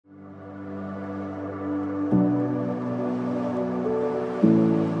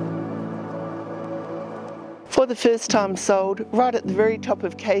For the first time sold, right at the very top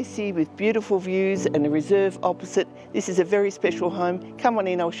of Casey with beautiful views and a reserve opposite, this is a very special home. Come on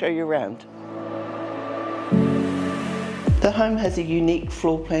in, I'll show you around. The home has a unique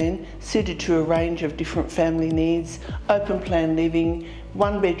floor plan suited to a range of different family needs, open plan living,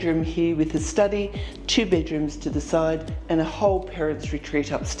 1 bedroom here with a study, 2 bedrooms to the side and a whole parents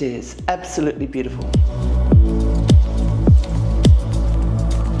retreat upstairs. Absolutely beautiful.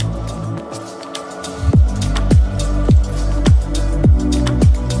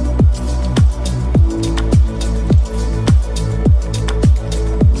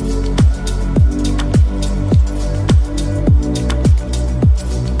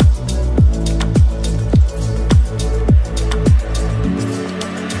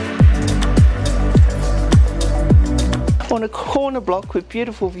 On a corner block with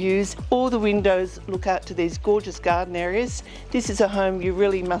beautiful views, all the windows look out to these gorgeous garden areas. This is a home you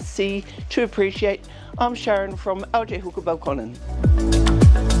really must see to appreciate. I'm Sharon from Aotearoa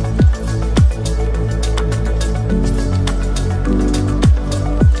Balconen.